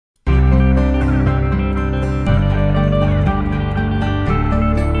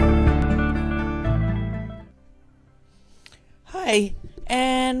Hi,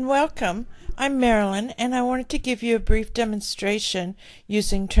 and welcome. I'm Marilyn, and I wanted to give you a brief demonstration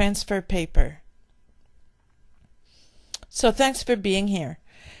using transfer paper. So thanks for being here.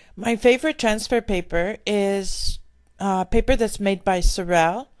 My favorite transfer paper is paper that's made by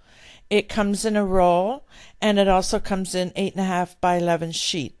Sorel. It comes in a roll, and it also comes in 8.5 by 11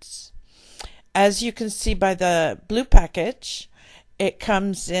 sheets. As you can see by the blue package, it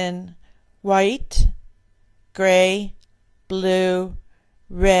comes in white, gray, blue,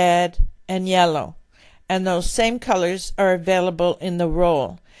 red, and yellow. And those same colors are available in the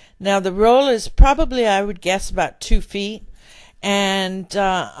roll. Now the roll is probably, I would guess, about 2 feet. And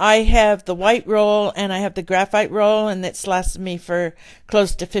I have the white roll and I have the graphite roll, and it's lasted me for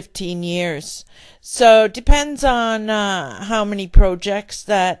close to 15 years. So it depends on how many projects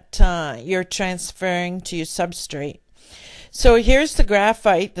that you're transferring to your substrate. So here's the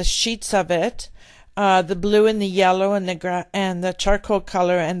graphite, the sheets of it, the blue and the yellow and the charcoal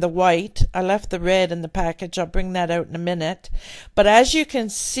color and the white. I left the red in the package. I'll bring that out in a minute. But as you can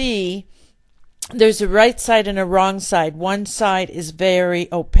see, there's a right side and a wrong side. One side is very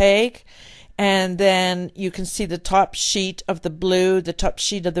opaque, and then you can see the top sheet of the blue, the top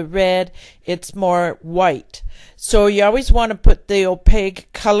sheet of the red, it's more white. So you always want to put the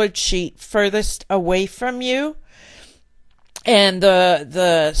opaque colored sheet furthest away from you and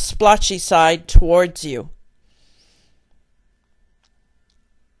the splotchy side towards you.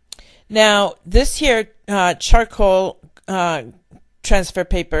 Now this here charcoal transfer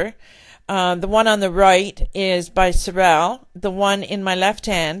paper, the one on the right is by Sorel. The one in my left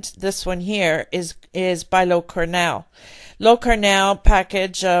hand, this one here, is by Low Cornell. Low Cornell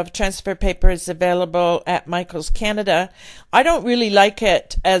package of transfer paper is available at Michael's Canada. I don't really like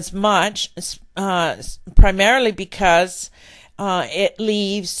it as much, primarily because it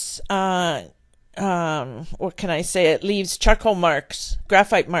leaves what can I say? It leaves charcoal marks,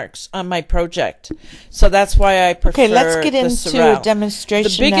 graphite marks on my project. So that's why I prefer the Sorel. Okay, let's get into a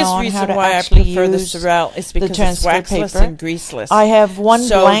demonstration. The biggest reason why I prefer the Sorel is because it's waxless and greaseless. I have one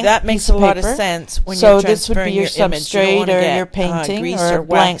blank that makes a lot of sense when you're transferring your image. You don't want to get your painting grease or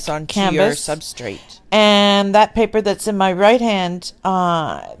wax onto canvas. your substrate. And that paper that's in my right hand,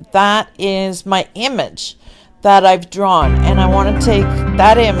 that is my image that I've drawn, and I want to take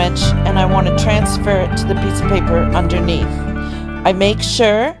that image and I want to transfer it to the piece of paper underneath. I make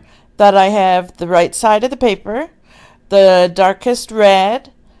sure that I have the right side of the paper. The darkest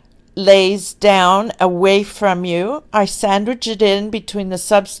red lays down away from you. I sandwich it in between the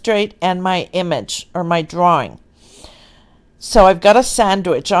substrate and my image or my drawing. So I've got a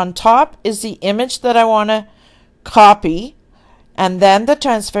sandwich. On top is the image that I want to copy, and then the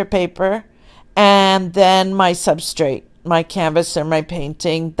transfer paper, and then my substrate, my canvas or my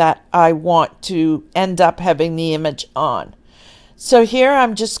painting that I want to end up having the image on. So here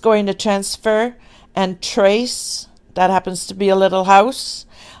I'm just going to transfer and trace. That happens to be a little house.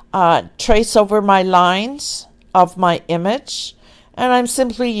 Trace over my lines of my image, and I'm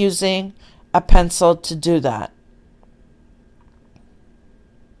simply using a pencil to do that.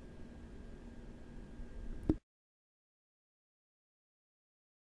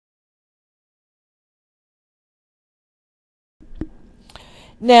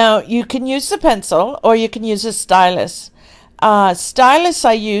 Now, you can use the pencil or you can use a stylus. Stylus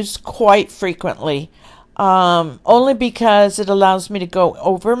I use quite frequently, only because it allows me to go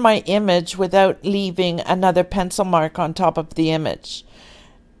over my image without leaving another pencil mark on top of the image.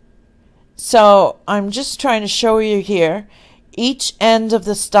 So I'm just trying to show you here. Each end of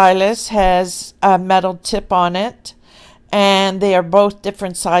the stylus has a metal tip on it, and they are both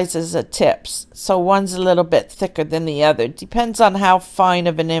different sizes of tips. So one's a little bit thicker than the other. Depends on how fine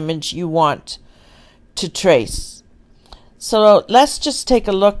of an image you want to trace. So let's just take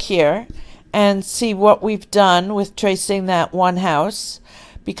a look here and see what we've done with tracing that one house.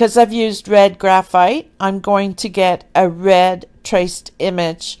 Because I've used red graphite, I'm going to get a red traced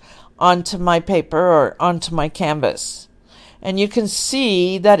image onto my paper or onto my canvas. And you can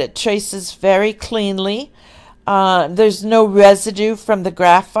see that it traces very cleanly. There's no residue from the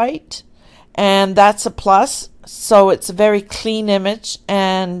graphite, and that's a plus. So it's a very clean image,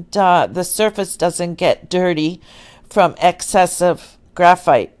 and the surface doesn't get dirty from excessive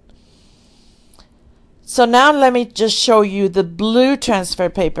graphite. So now let me just show you the blue transfer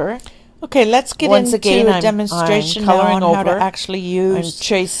paper. Okay, let's get Once into again, a demonstration I'm now coloring on how over. to actually use I'm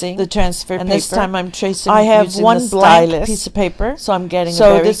tracing the transfer paper. And this time I'm tracing. I have using one the blank stylus, piece of paper, so I'm getting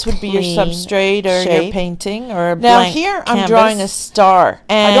so a very this would be your clean substrate or shape. your painting or a Now blank here canvas. I'm drawing a star.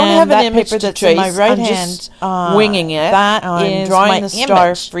 And I don't have an that image paper to that's trace. in my right I'm hand, just winging it. that I'm is drawing my the star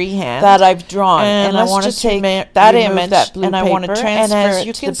image freehand that I've drawn, and I want to take that image that blue and I want to paper, transfer and as it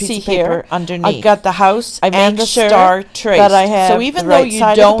you to can the piece see of paper here, underneath. I've got the house I and make the sure star traced. that I have so even the though right you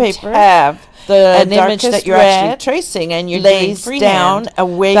side don't of the paper, have an image darkest that you're actually red tracing and you're lays doing down freehand,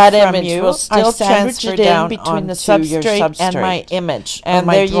 away that from image you, will still I sandwich transfer it in down between the onto your substrate and my substrate. image And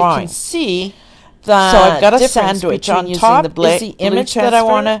my there drawing. you can see So I've got a difference sandwich between on using top the is the image that I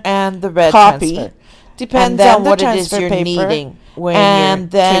want to and the red copy. transfer. Depends And then on what the it is transfer you're paper, needing when and you're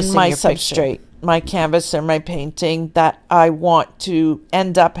then tracing my your picture. substrate, my canvas or my painting that I want to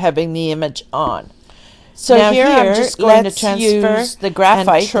end up having the image on. So now here I'm just going to let's transfer use the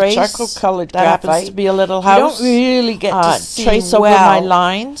graphite, trace, the charcoal colored that happens graphite. to be a little You house. don't really get to see trace over well my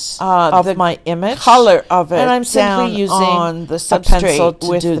lines of the my image, color of it, and I'm down simply using on the a substrate pencil to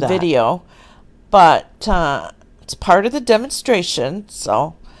with do the that. video. But it's part of the demonstration,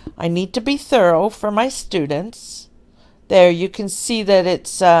 so I need to be thorough for my students. There, you can see that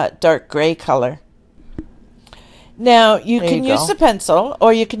it's dark gray color. Now you There can you use go. the pencil,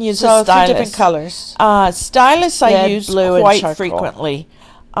 or you can use So a three stylus. different colors. Stylus I Red, use blue, and quite charcoal. frequently,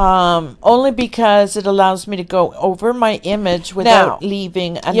 only because it allows me to go over my image without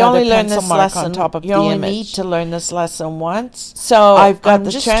leaving another you only learn pencil this mark lesson on top of you the only image. need to learn this lesson once. So I've got I'm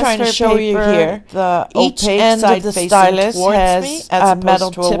the just transfer trying to show you paper, here. the Each opaque end side of the facing stylus towards has me, a as opposed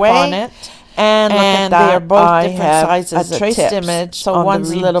metal to tip away. on it. And look at And that. they are both I different have sizes a of traced tips. image, So on one's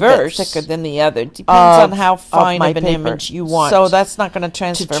the a little bit reverse thicker than the other. Depends of- on how of fine my of an paper. image you want. So that's not going to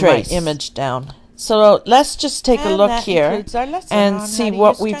transfer my trace. image down. So let's just take a And look that here concludes our lesson and on see how to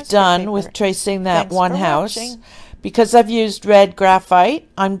what use we've transfer done paper. with tracing that Thanks one for house. watching. Because I've used red graphite,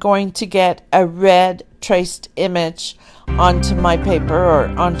 I'm going to get a red traced image onto my paper or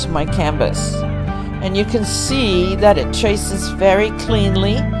onto my canvas. And you can see that it traces very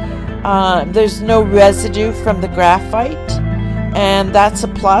cleanly. There's no residue from the graphite, and that's a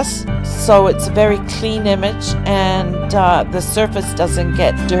plus. So it's a very clean image, and the surface doesn't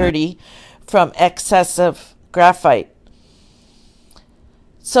get dirty from excessive graphite.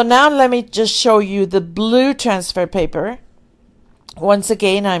 So now let me just show you the blue transfer paper. Once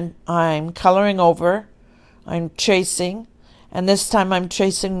again, I'm coloring over, I'm tracing, and this time I'm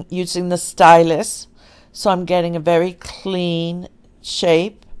tracing using the stylus, so I'm getting a very clean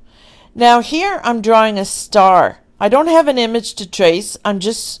shape. Now here I'm drawing a star. I don't have an image to trace, I'm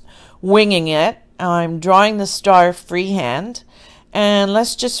just winging it. I'm drawing the star freehand. And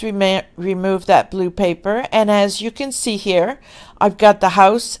let's just remove that blue paper. And as you can see here, I've got the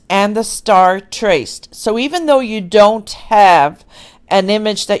house and the star traced. So even though you don't have an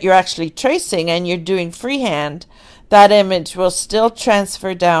image that you're actually tracing and you're doing freehand, that image will still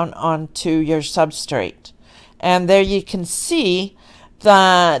transfer down onto your substrate. And there you can see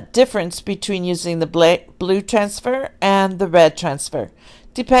the difference between using the blue transfer and the red transfer.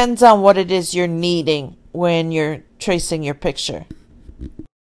 Depends on what it is you're needing when you're tracing your picture.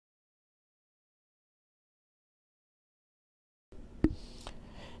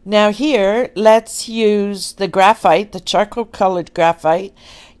 Now here, let's use the graphite, the charcoal colored graphite.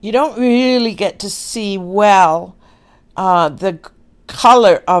 You don't really get to see well the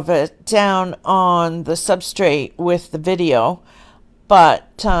color of it down on the substrate with the video, but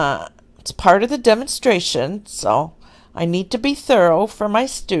it's part of the demonstration, so I need to be thorough for my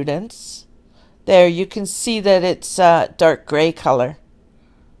students. There, you can see that it's dark gray color.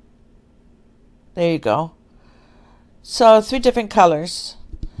 There you go. So 3 different colors: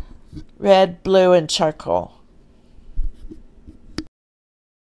 red, blue, and charcoal.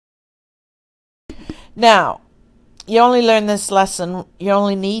 Now, you only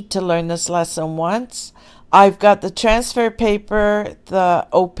need to learn this lesson once. I've got the transfer paper, the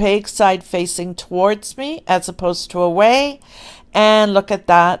opaque side facing towards me as opposed to away. And look at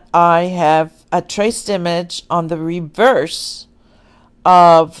that, I have a traced image on the reverse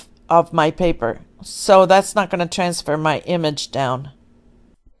of my paper. So that's not going to transfer my image down.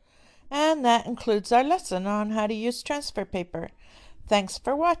 And that concludes our lesson on how to use transfer paper. Thanks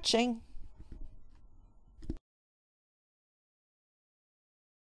for watching.